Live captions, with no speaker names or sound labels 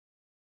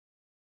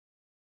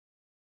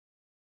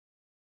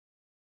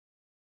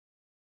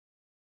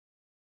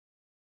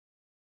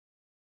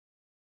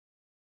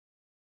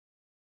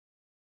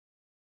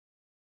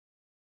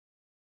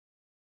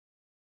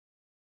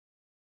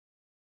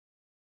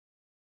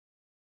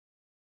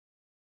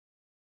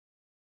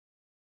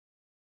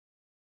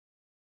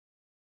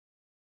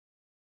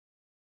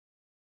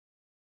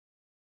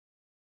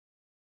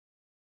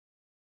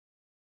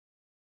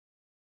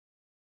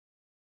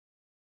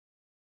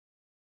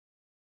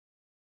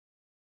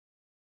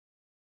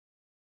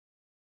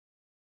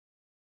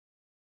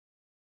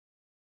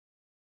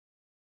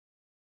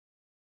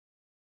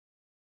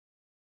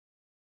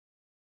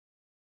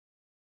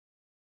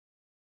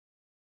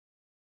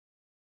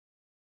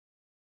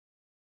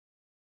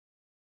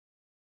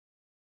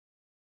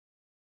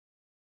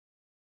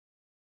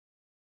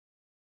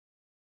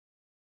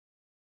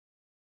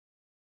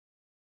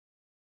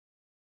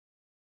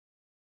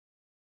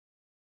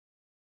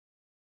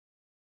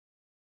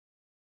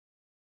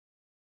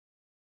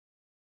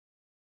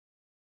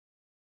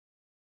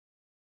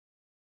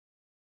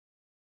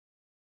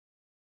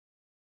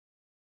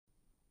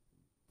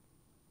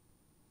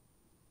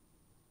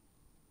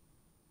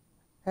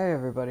Hey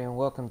everybody and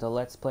welcome to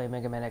Let's Play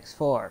MegaManX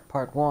 4,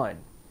 Part 1.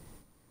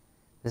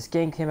 This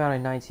game came out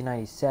in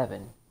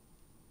 1997.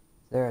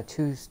 There are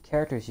two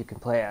characters you can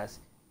play as.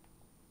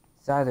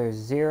 It's either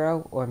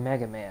Zero or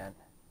MegaMan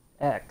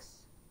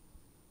X.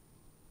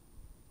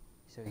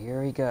 So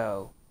here we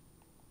go.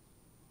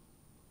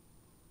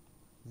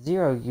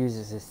 Zero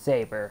uses his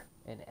saber,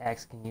 and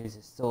X can use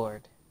his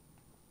sword.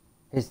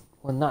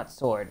 Well, not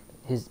sword,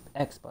 his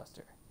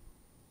X-Buster.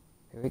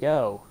 Here we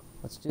go.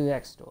 Let's do the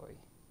X story.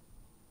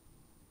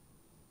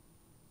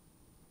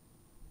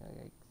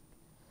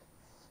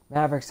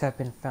 Mavericks have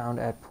been found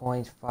at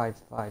point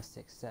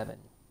 5567.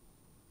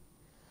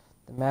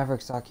 The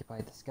Mavericks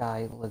occupied the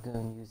sky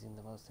lagoon using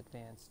the most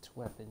advanced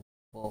weapons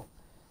available.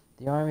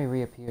 The army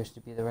reappears to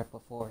be the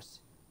Repla force.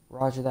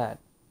 Roger that.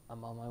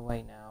 I'm on my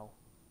way now.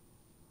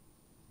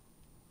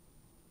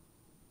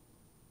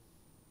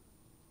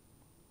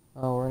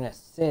 Oh, we're in a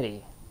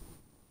city.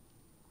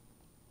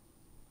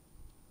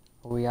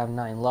 We have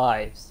 9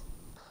 lives.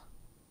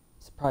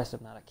 Surprised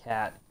I'm not a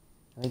cat.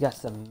 And we got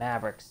some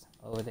Mavericks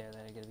over there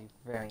that are going to be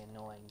very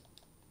annoying.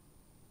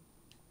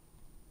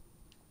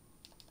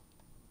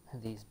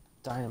 And these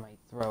dynamite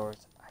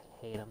throwers, I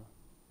hate them.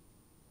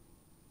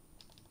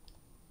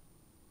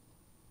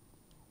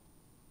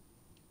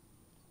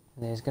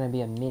 And there's going to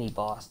be a mini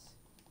boss.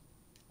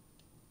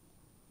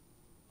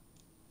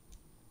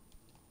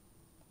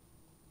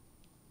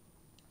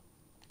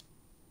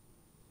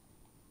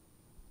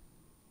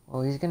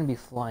 Well, he's going to be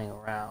flying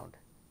around,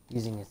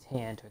 using his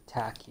hand to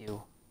attack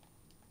you.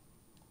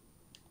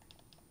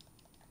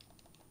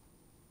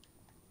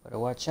 Better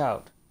watch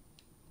out.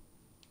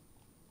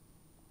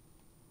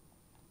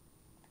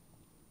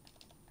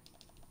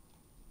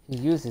 He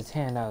used his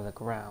hand out of the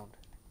ground.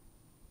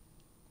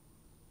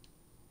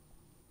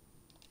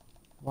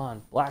 Come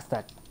on, blast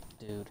that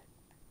dude.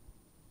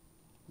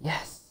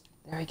 Yes,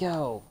 there we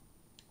go.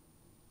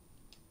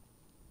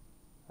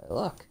 Hey,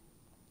 look,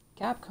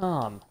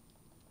 Capcom.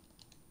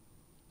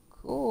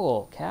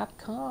 Cool,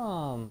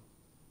 Capcom.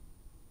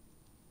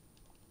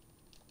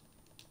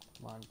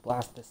 Come on,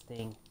 blast this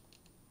thing.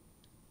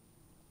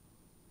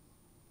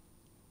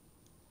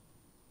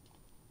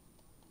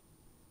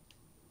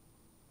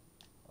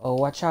 Oh,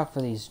 watch out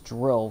for these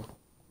drill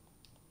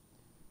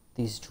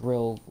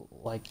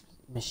like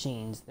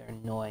machines. They're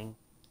annoying.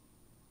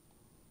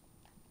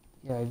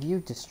 Yeah, if you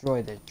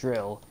destroy the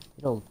drill,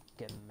 it'll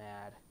get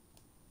mad.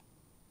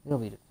 It'll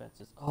be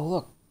defenses. Oh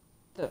look,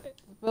 the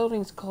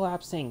building's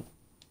collapsing.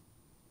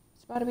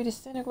 It's about to be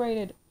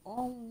disintegrated.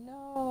 Oh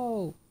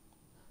no!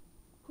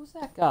 Who's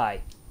that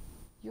guy?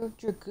 You're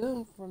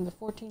Dragoon from the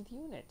 14th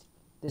unit.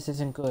 This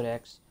isn't good,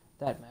 X.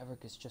 That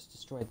Maverick has just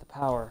destroyed the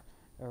power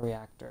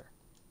reactor.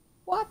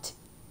 What?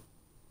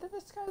 Then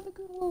the Sky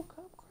Lagoon will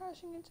come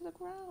crashing into the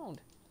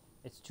ground.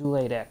 It's too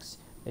late, X.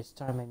 It's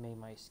time I made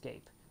my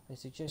escape. I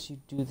suggest you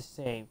do the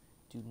same.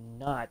 Do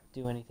not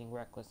do anything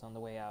reckless on the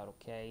way out,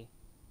 okay?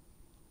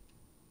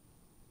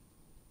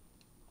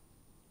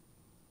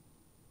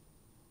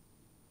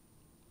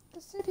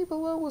 The city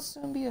below will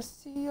soon be a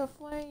sea of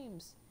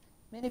flames.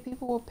 Many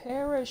people will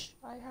perish.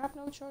 I have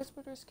no choice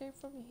but to escape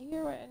from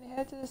here and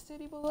head to the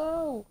city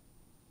below.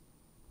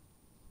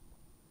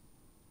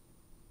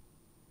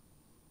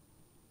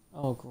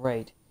 Oh,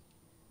 great.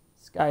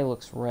 Sky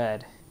looks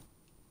red.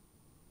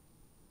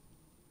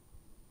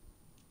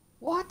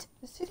 What?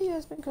 The city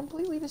has been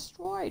completely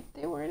destroyed.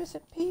 They were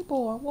innocent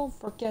people. I won't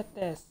forget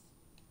this.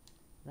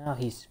 Now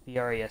he's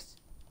furious.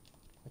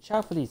 Watch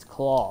out for these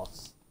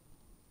claws.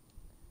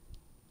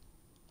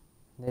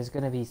 There's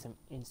going to be some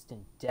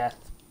instant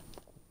death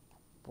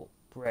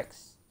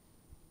bricks.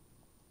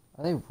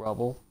 Are they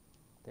rubble?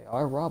 They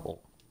are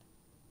rubble.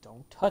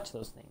 Don't touch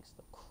those things.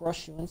 They'll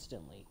crush you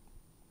instantly.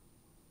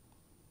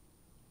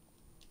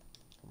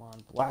 Come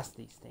on, blast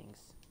these things.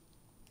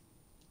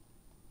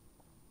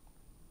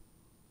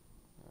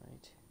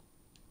 Alright.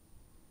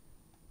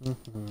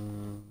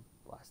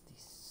 Blast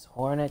these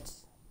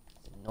Hornets.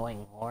 These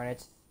annoying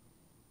Hornets.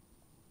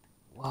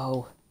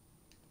 Whoa.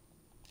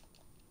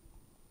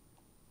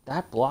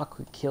 That block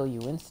could kill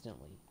you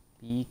instantly.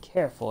 Be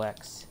careful,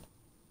 X.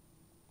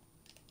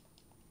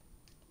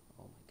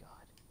 Oh my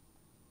god.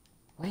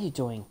 What are you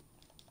doing?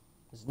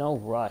 There's no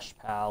rush,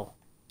 pal.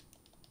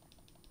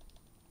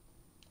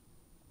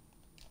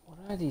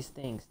 What are these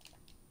things?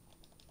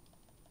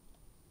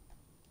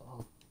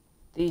 Oh,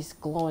 these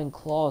glowing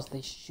claws,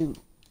 they shoot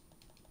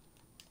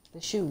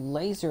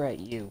laser at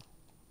you.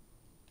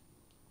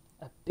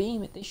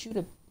 They shoot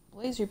a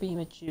laser beam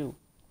at you.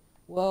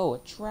 Whoa, a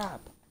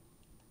trap.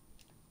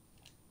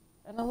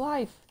 And a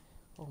life.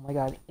 Oh my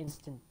god,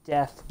 instant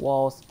death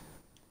walls.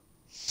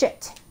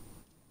 Shit.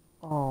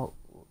 Oh,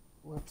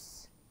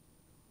 whoops.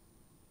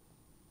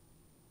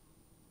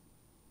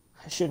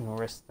 I shouldn't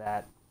risk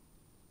that.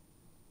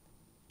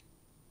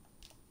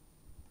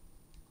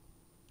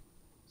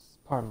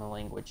 Pardon my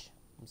language.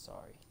 I'm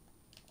sorry.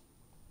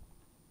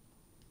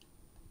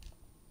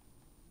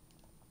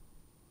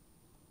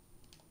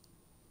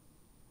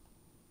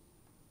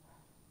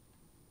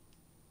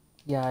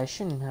 Yeah, I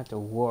shouldn't have to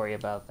worry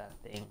about that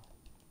thing.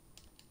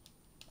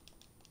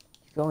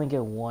 You can only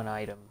get one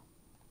item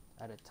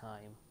at a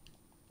time.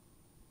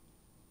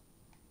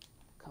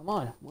 Come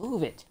on,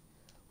 move it.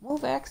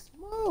 Move, X,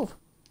 move.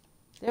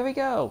 There we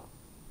go.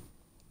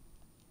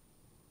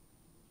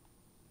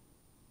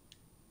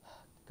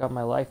 Got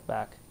my life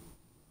back.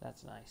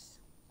 That's nice.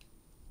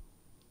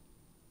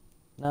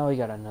 Now we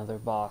got another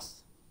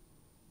boss.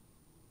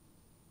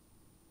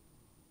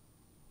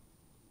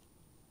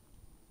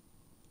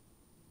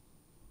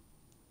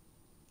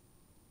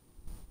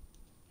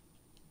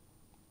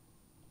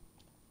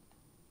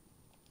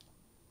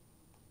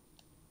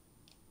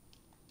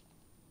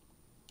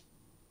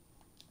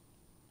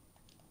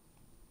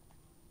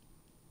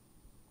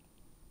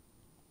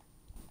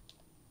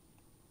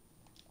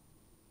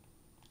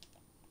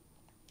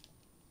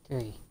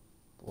 Okay,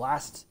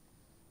 blast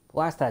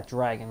that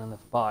dragon in the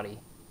body.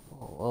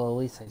 Oh, well, at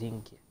least I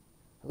didn't get.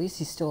 At least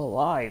he's still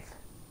alive.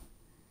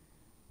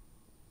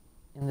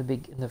 In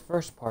the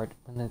first part,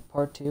 in the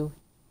part 2,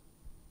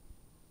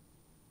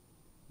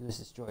 he was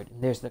destroyed.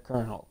 And there's the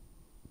Colonel.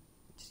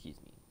 Excuse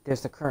me.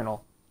 There's the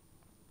Colonel.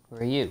 Who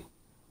are you?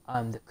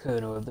 I'm the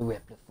Colonel of the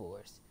Ripple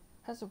Force.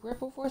 Has the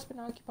Ripple Force been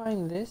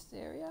occupying this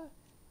area?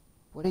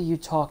 What are you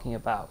talking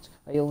about?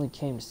 I only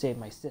came to save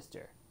my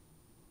sister.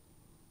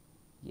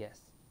 Yes.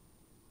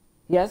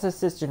 He has a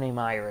sister named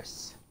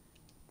Iris.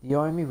 The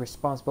army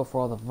responsible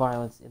for all the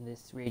violence in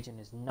this region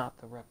is not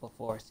the Ripple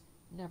Force.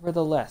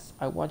 Nevertheless,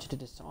 I want you to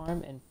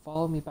disarm and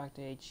follow me back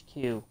to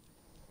HQ.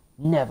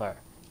 Never!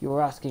 You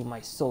are asking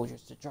my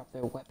soldiers to drop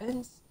their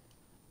weapons?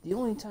 The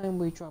only time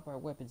we drop our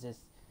weapons is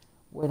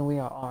when we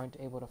aren't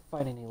able to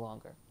fight any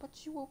longer.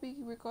 But you will be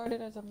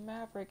regarded as a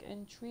maverick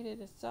and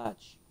treated as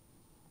such.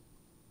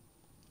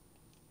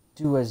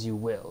 Do as you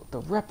will.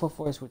 The Ripple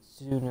Force would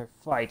sooner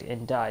fight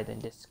and die than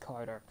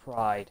discard our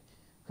pride.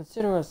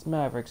 Consider us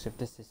mavericks if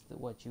this is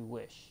what you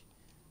wish.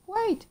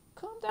 Wait!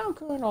 Calm down,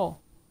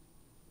 Colonel!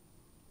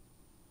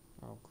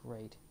 Oh,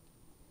 great.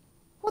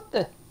 What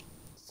the?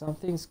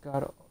 Something's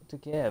got to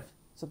give.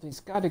 Something's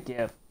got to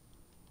give.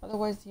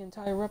 Otherwise, the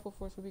entire Ripple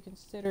Force would be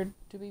considered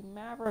to be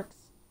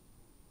mavericks.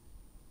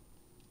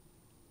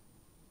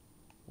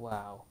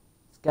 Wow.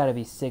 It's got to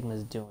be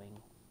Sigma's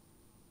doing.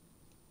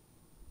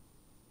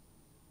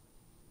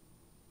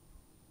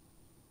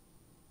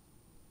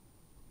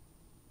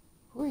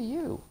 Who are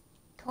you?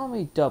 Call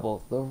me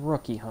Double, the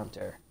Rookie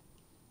Hunter.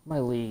 My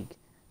league.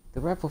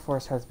 The Ripple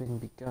Force has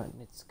begun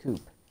its coup.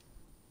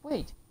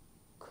 Wait,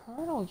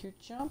 Colonel, you're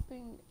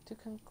jumping to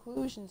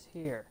conclusions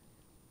here.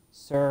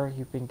 Sir,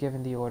 you've been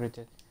given the order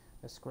to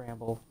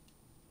scramble.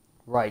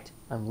 Right,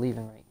 I'm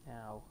leaving right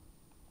now.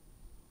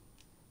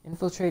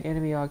 Infiltrate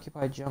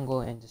enemy-occupied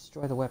jungle and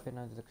destroy the weapon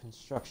under the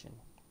construction.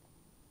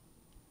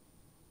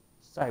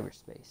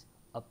 Cyberspace.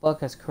 A bug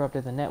has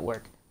corrupted the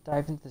network.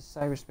 Dive into the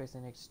cyberspace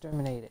and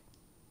exterminate it.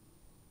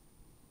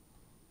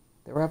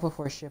 The Rebel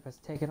Force ship has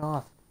taken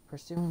off.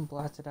 Pursue and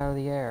blast it out of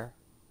the air.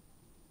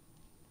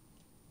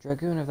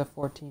 Dragoon of the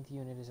 14th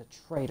Unit is a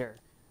traitor.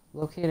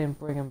 Locate and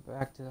bring him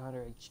back to the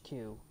Hunter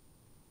HQ.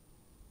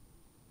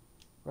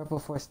 Rebel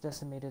Force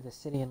decimated the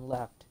city and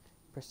left.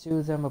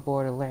 Pursue them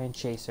aboard a land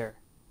chaser.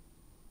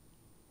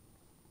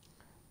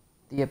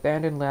 The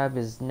abandoned lab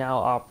is now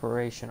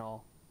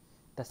operational.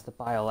 That's the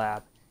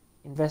biolab.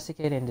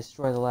 Investigate and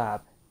destroy the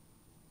lab.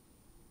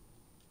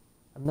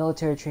 A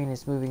military train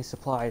is moving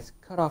supplies.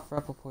 Cut off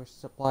Rebel Force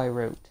supply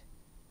route.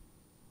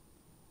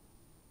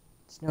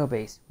 Snow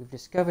base. We've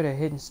discovered a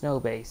hidden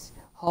snow base.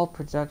 Halt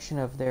production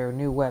of their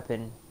new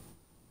weapon.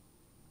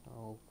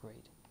 Oh,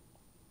 great.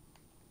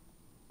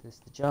 This is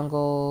the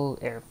jungle,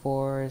 Air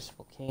Force,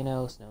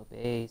 volcano, snow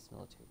base,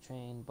 military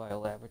train,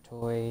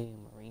 biolaboratory,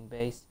 marine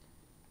base.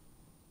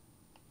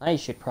 I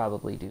should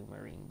probably do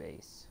marine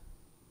base.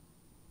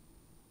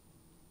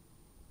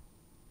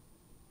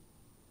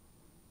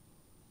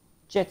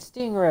 Jet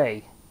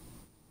Stingray!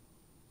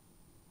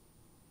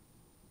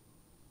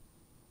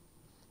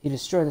 He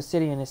destroyed the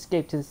city and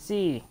escaped to the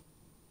sea.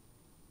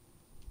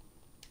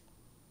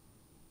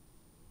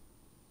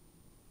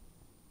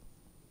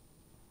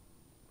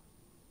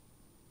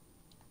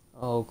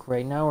 Oh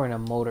great, now we're in a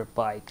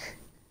motorbike.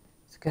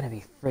 It's gonna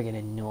be friggin'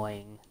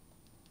 annoying.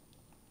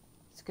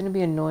 It's gonna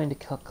be annoying to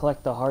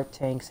collect the heart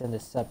tanks and the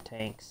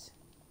sub-tanks.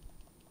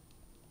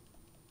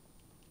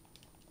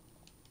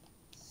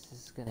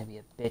 This is gonna be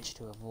a bitch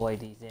to avoid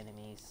these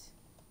enemies.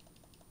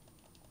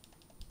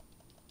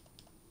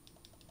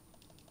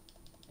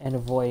 And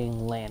avoiding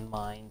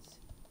landmines.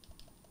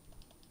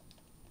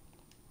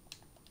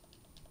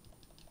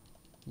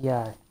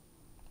 Yeah.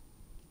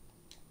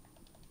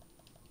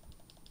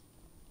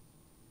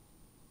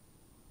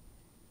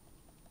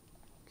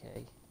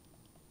 Okay.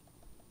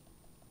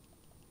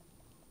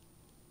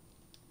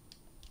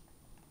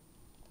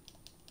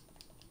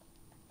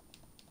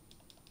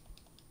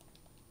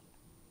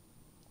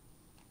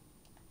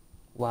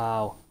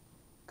 Wow.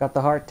 Got the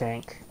heart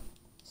tank.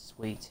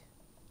 Sweet.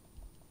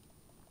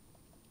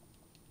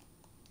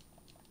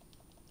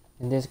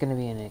 And there's gonna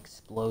be an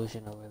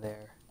explosion over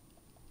there.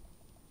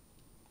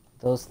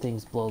 Those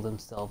things blow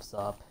themselves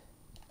up.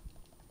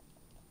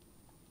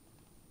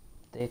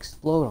 They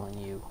explode on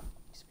you.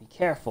 Just be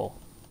careful.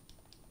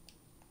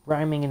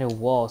 Ramming into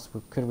walls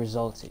could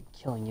result in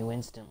killing you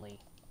instantly.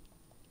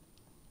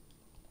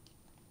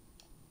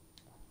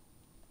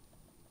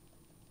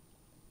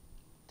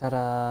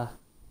 Ta-da!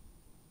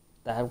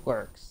 That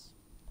works.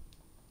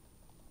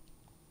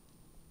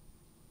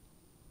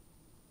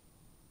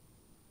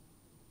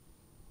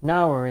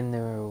 Now we're in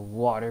the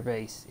water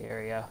base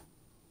area.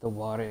 The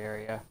water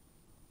area.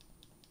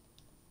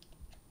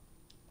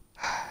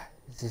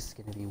 This is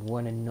going to be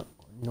one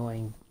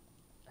annoying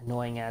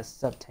ass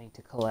sub-tank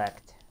to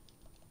collect.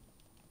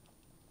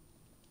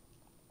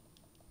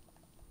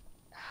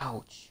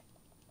 Ouch.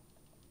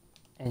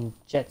 And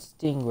Jet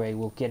Stingray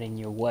will get in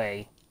your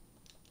way.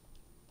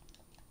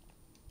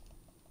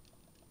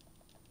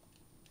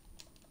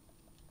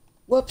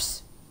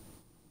 Whoops!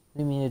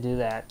 Didn't mean to do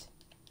that.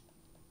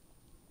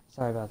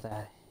 Sorry about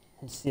that.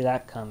 Didn't see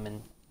that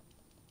coming.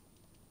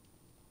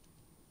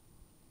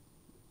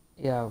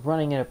 Yeah,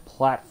 running into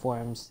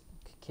platforms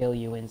could kill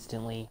you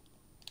instantly.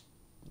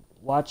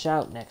 Watch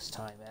out next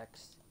time,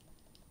 X.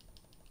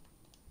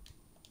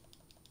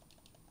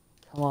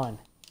 Come on.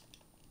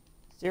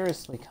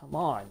 Seriously, come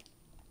on.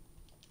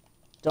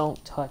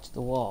 Don't touch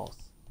the walls.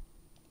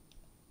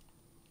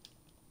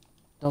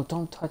 No,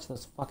 don't touch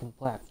those fucking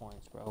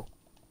platforms, bro.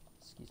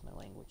 Excuse my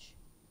language.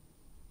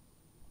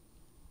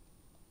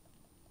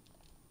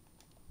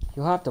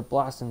 You'll have to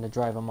blast him to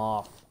drive him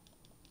off.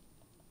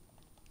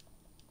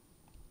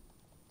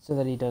 So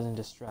that he doesn't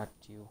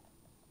distract you.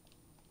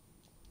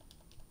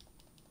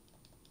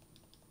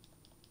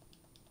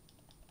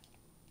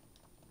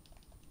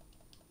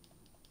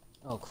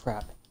 Oh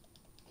crap.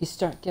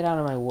 Get out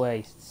of my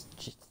way,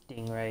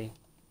 Stingray.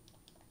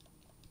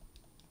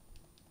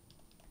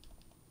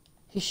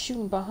 He's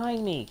shooting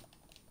behind me.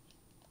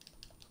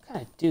 What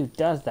kind of dude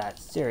does that?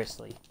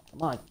 Seriously.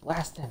 Come on,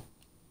 blast him.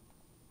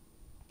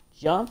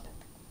 Jump?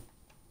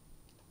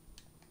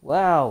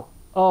 Wow.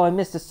 Oh, I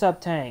missed a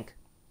sub-tank.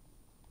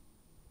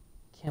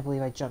 Can't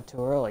believe I jumped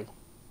too early.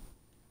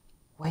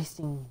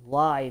 Wasting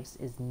lives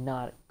is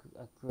not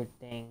a good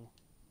thing.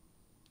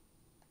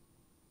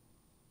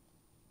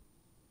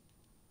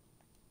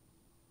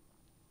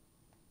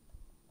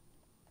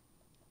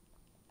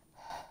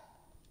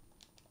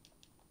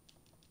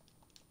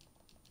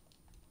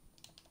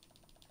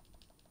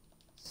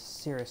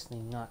 Seriously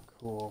not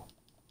cool.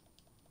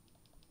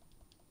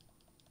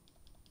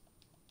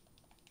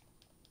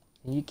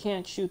 And you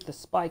can't shoot the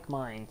spike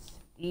mines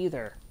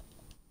either.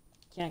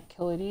 Can't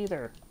kill it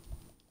either.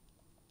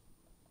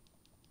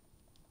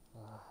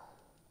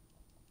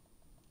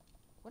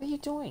 What are you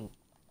doing?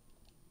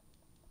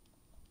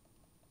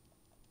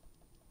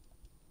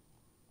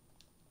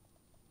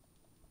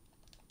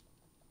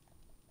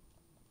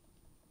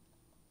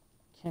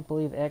 Can't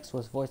believe X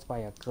was voiced by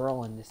a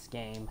girl in this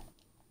game.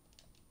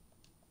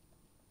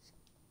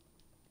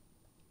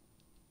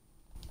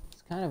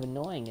 It's kind of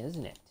annoying,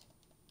 isn't it?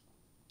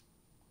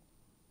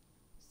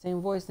 Same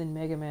voice in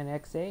MegaMan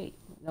X8.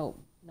 No,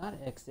 not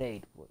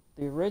X8.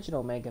 The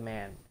original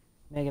MegaMan.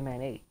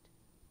 MegaMan 8.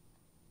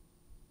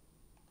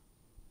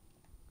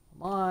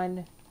 Come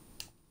on.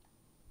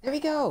 There we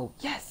go.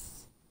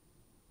 Yes.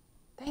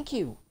 Thank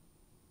you.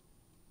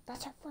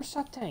 That's our first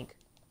sub-tank.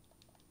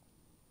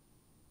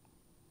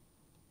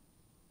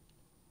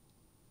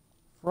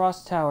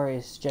 Frost Tower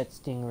is Jet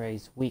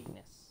Stingray's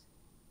weakness.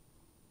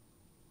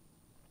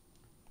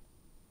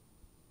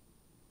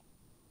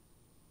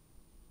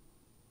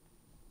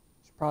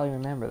 Should probably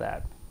remember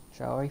that,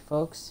 shall we,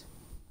 folks?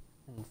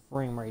 And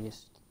frame rate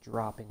is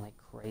dropping like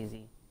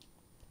crazy.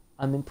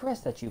 I'm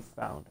impressed that you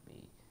found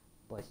me,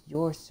 but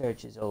your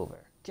search is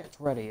over. Get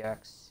ready,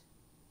 X.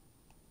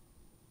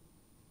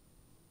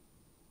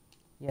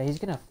 Yeah, he's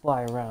gonna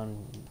fly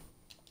around.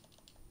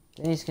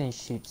 Then he's gonna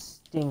shoot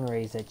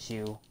stingrays at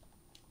you.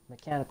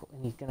 Mechanical,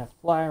 and he's gonna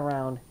fly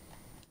around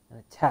and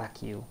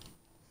attack you.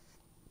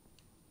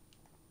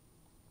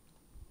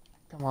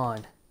 Come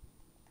on.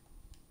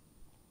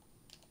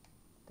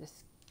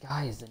 This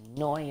guy is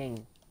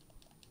annoying.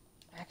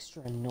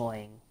 Extra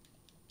annoying.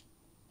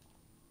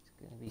 It's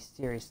gonna be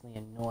seriously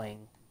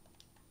annoying.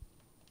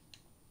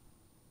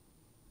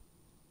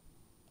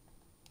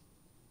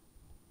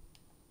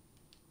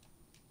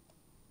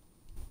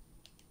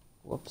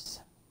 Whoops.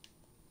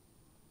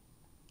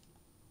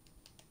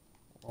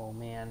 Oh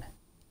man.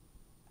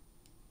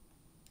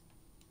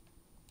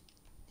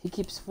 He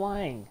keeps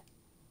flying.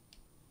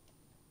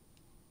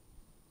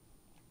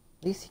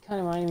 At least he kind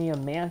of reminded me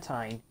of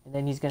Mantine, and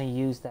then he's gonna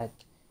use that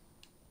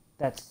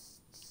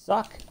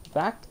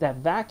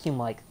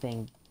vacuum-like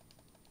thing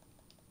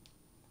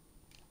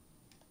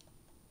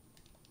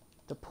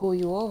to pull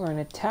you over and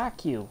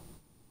attack you.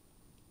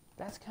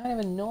 That's kind of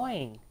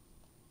annoying.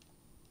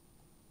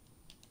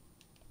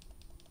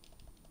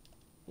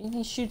 And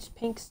he shoots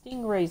pink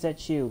stingrays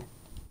at you.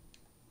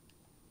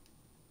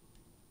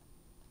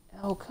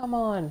 Oh, come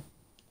on.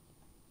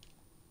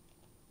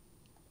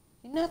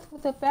 Enough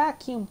with the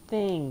vacuum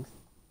things.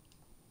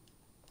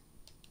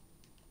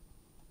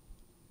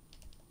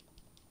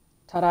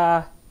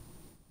 Ta-da!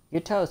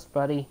 You're toast,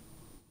 buddy.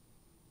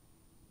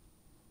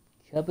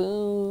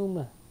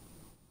 Kaboom!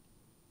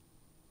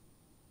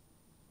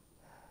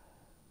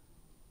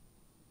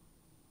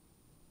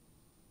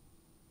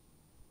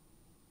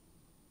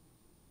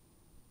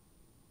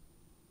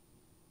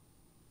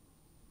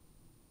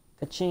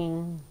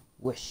 Ka-ching!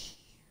 Whoosh!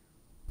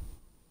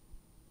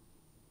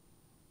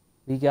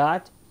 We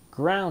got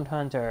Ground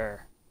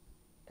Hunter.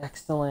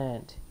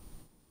 Excellent.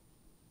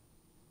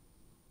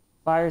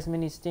 Fires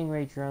mini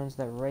Stingray drones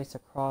that race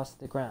across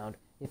the ground,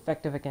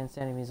 effective against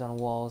enemies on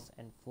walls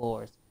and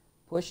floors.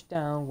 Push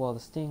down while the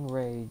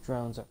Stingray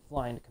drones are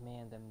flying to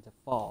command them to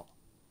fall.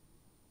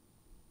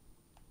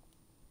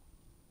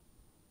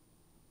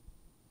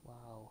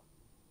 Wow.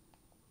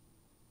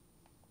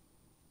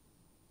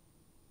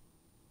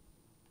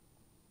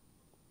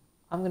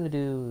 I'm gonna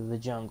do the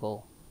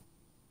jungle.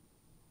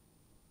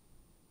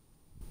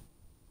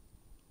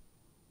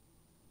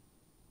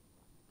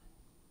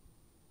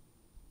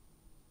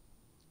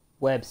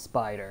 Web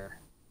Spider.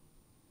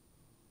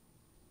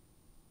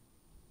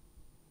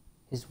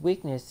 His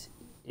weakness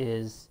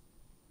is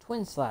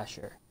Twin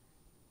Slasher.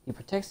 He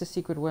protects the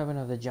secret weapon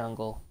of the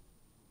jungle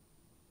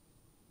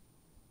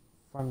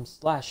from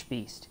Slash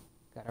Beast.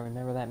 Gotta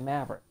remember that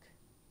Maverick.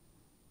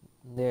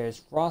 There's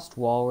Frost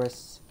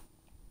Walrus,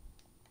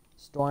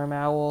 Storm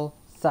Owl,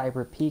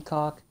 Cyber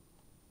Peacock.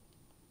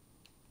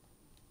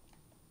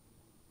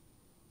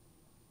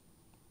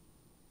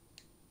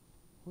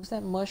 Who's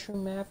that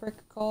mushroom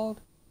Maverick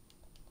called?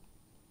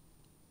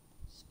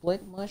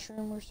 Split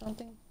Mushroom or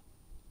something?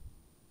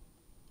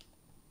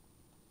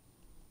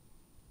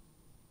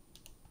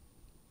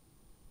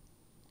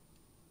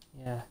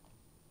 Yeah.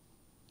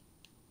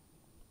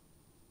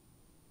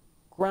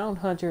 Ground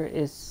Hunter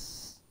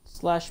is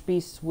Slash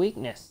Beast's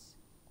weakness.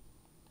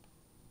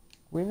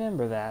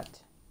 Remember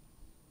that.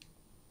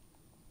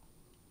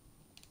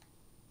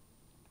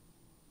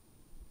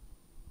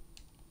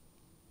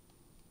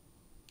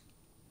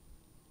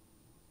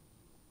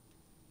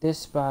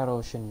 This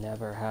battle should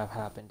never have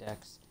happened,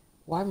 X.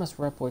 Why must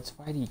Reploids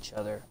fight each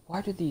other?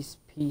 Why do these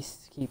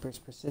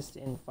peacekeepers persist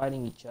in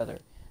fighting each other?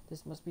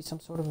 This must be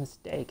some sort of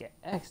mistake.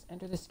 X,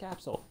 enter this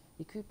capsule.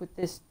 Equip with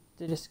this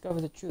to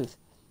discover the truth.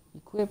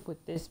 Equip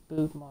with this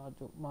boot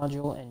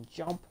module and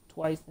jump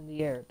twice in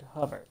the air to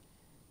hover.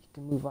 You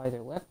can move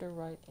either left or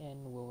right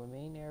and will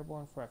remain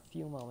airborne for a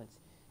few moments.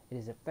 It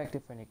is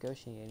effective for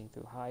negotiating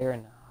through higher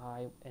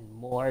and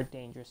more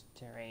dangerous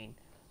terrain.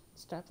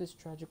 Stop this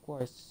tragic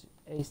war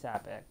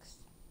ASAP, X.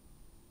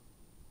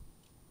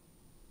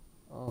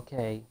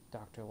 Okay,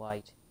 Dr.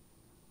 Light.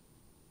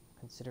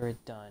 Consider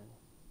it done.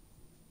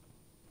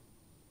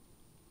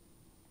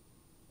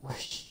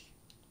 Whoosh.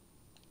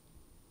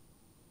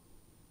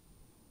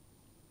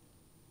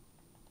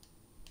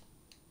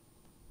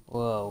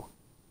 Whoa.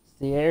 It's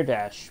the air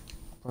dash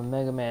from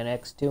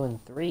MegaManX 2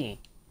 and 3.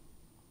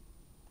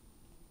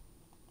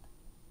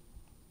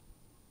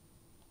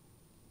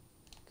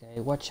 Okay,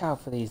 watch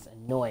out for these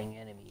annoying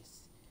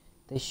enemies.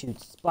 They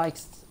shoot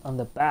spikes on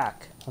their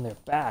back.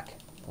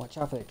 Watch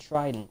out for the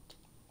trident.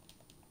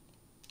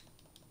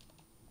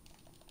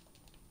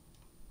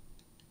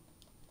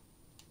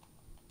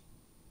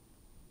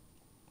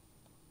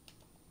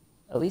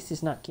 At least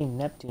he's not King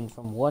Neptune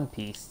from One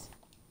Piece.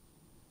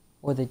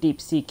 Or the Deep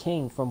Sea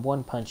King from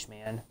One Punch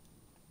Man.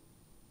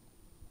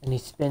 And he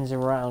spins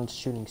around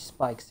shooting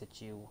spikes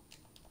at you.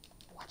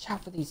 Watch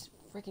out for these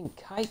freaking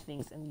kite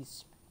things, and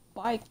these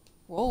spike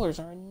rollers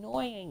are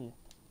annoying.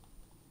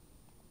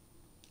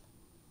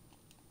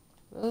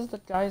 Those are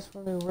the guys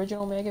from the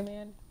original Mega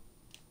Man?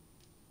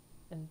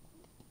 And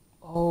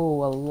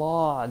oh, a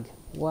log.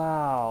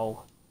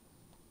 Wow.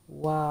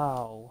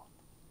 Wow.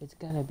 It's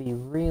gonna be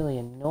really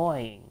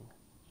annoying.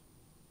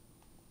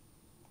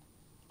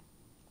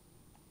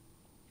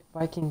 If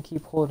I can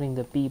keep holding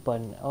the B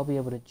button, I'll be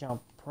able to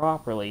jump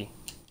properly.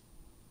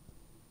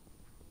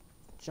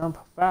 Jump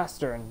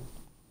faster and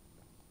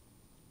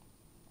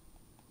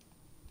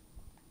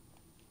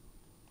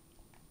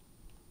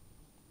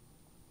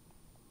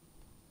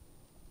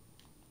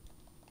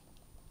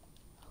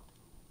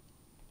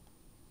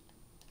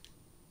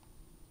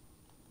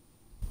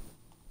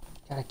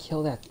gotta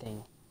kill that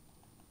thing.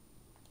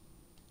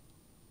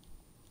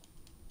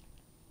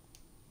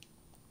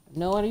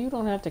 No, you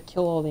don't have to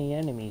kill all the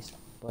enemies,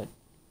 but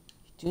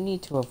you do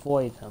need to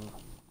avoid them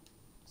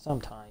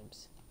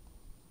sometimes.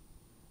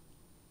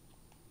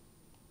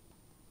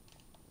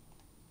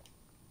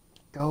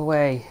 Go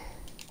away.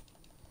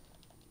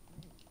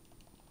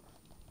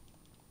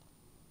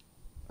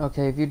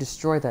 Okay, if you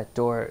destroy that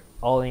door,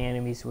 all the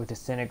enemies will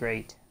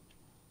disintegrate.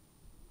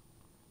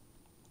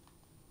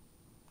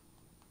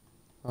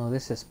 Oh,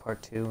 this is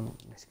part 2.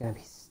 There's gonna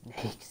be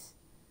snakes.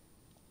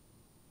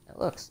 And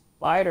look,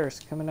 spiders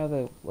coming out of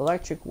the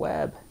electric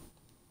web.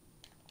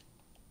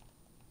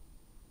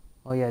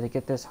 Oh yeah, to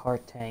get this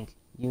heart tank,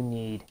 you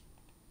need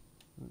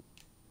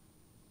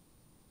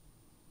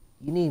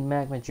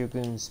Magma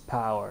Dragoon's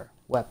power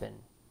weapon.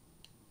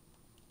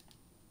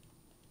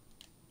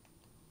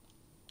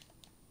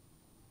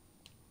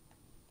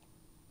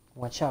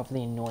 Watch out for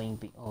the annoying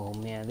bee. Oh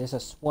man, there's a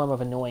swarm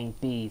of annoying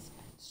bees.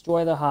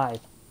 Destroy the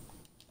hive.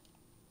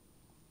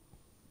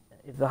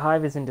 if the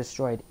hive isn't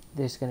destroyed,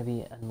 there's going to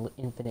be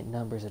infinite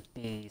numbers of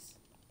bees.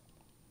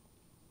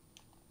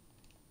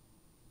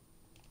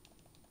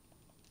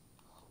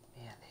 Oh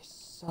man, they're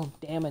so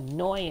damn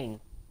annoying.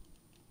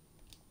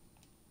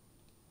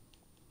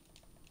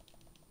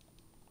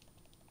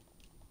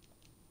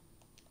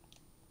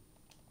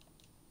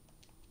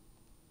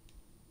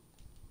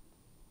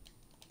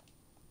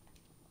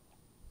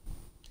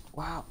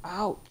 Wow,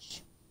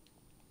 ouch.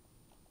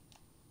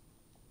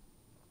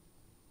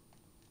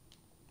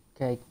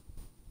 Okay,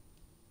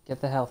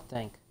 get the health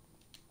tank.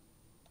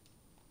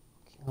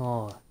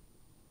 Oh.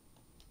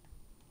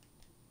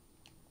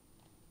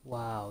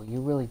 Wow, you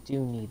really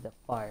do need the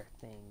fire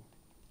thing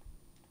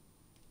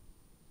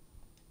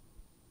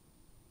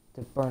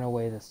to burn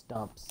away the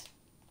stumps.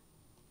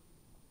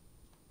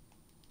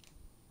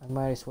 I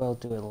might as well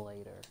do it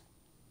later.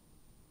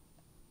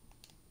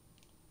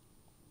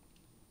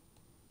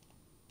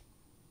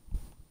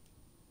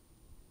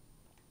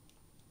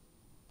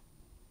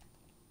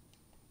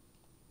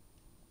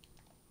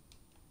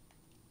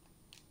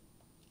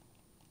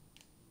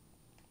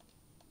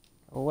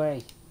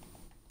 Away.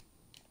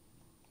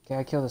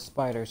 Gotta kill the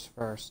spiders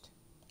first.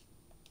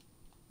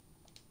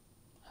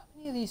 How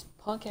many of these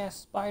punk-ass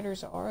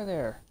spiders are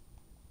there?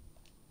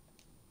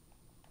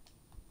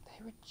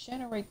 They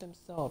regenerate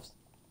themselves.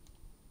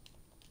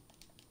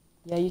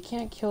 Yeah, you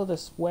can't kill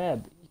this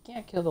web. You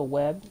can't kill the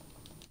web.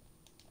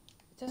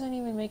 It doesn't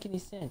even make any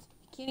sense.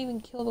 You can't even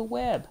kill the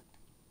web.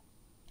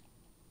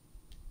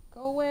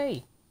 Go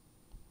away.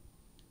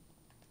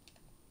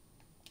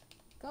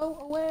 Go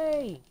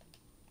away.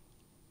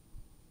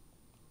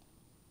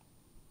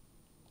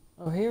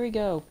 Oh, here we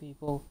go,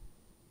 people.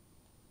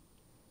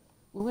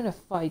 We're gonna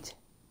fight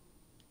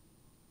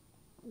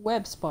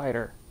web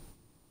spider.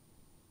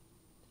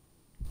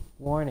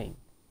 Warning.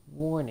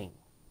 Warning.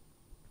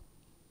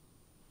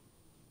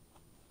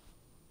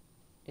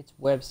 It's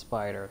web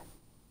spider.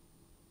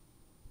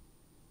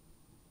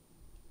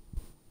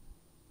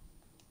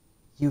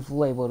 You've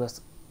labeled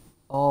us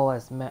all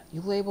as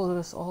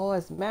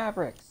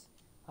mavericks.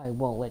 I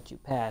won't let you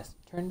pass.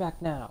 Turn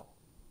back now.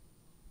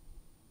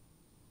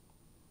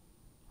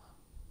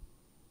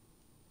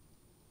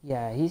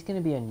 Yeah, he's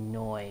gonna be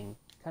annoying.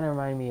 Kind of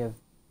remind me of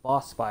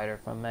Boss Spider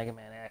from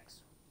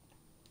MegaManX.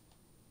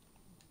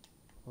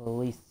 Well, at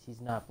least he's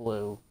not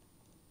blue.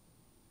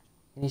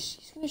 And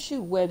he's gonna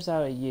shoot webs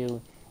out at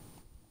you,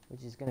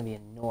 which is gonna be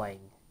annoying.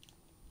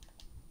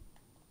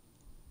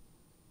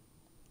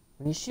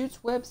 When he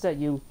shoots webs at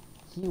you,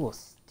 he will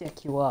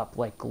stick you up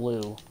like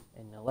glue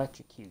and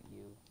electrocute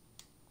you.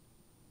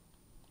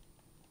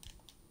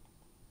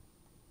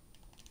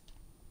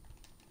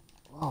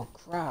 Oh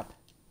crap.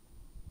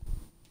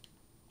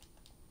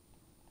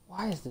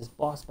 Why does this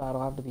boss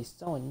battle have to be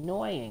so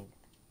annoying?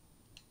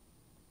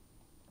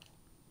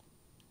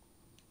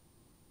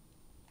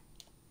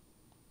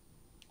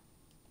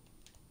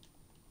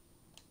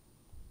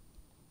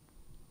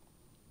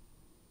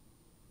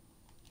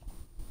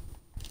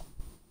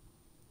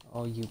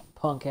 Oh, you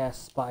punk-ass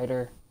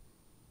spider.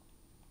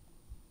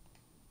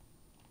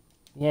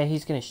 Yeah,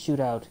 he's gonna shoot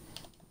out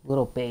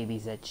little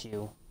babies at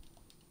you.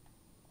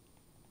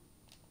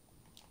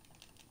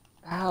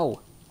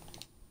 Ow!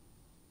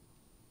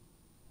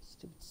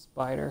 Stupid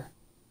spider.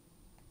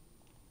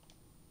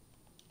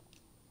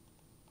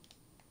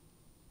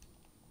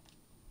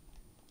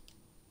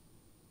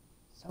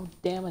 So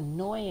damn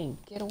annoying.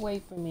 Get away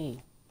from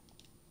me.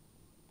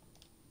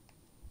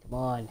 Come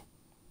on.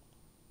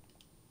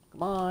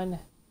 Come on.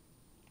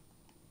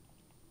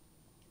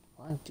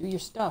 Come on, do your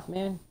stuff,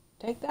 man.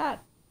 Take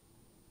that.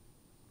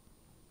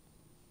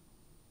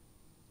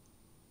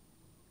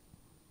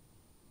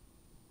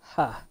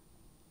 Ha.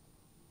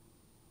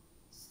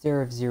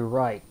 Serves you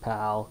right,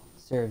 pal.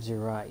 Serves you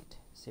right.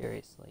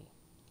 Seriously.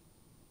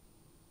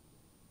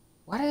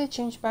 Why did it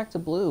change back to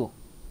blue?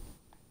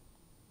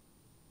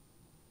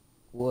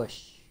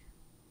 Whoosh.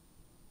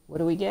 What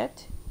do we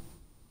get?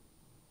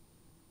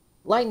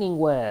 Lightning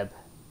web.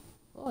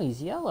 Oh,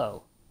 he's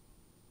yellow.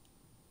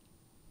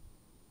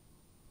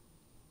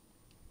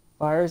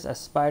 Fires a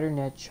spider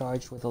net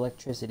charged with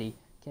electricity.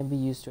 Can be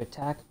used to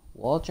attack,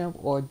 wall jump,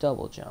 or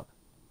double jump.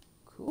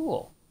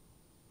 Cool.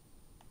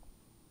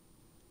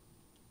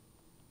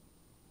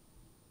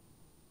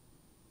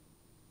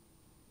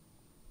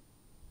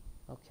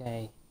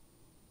 Okay.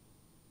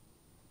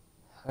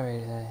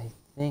 Alright, I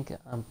think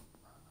I'm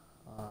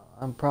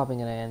probably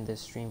going to end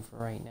this stream for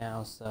right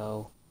now,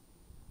 so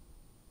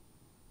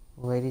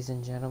ladies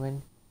and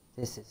gentlemen,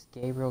 this is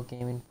Gabriel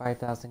Gaming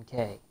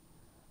 5000K.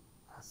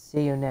 I'll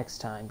see you next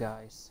time,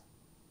 guys.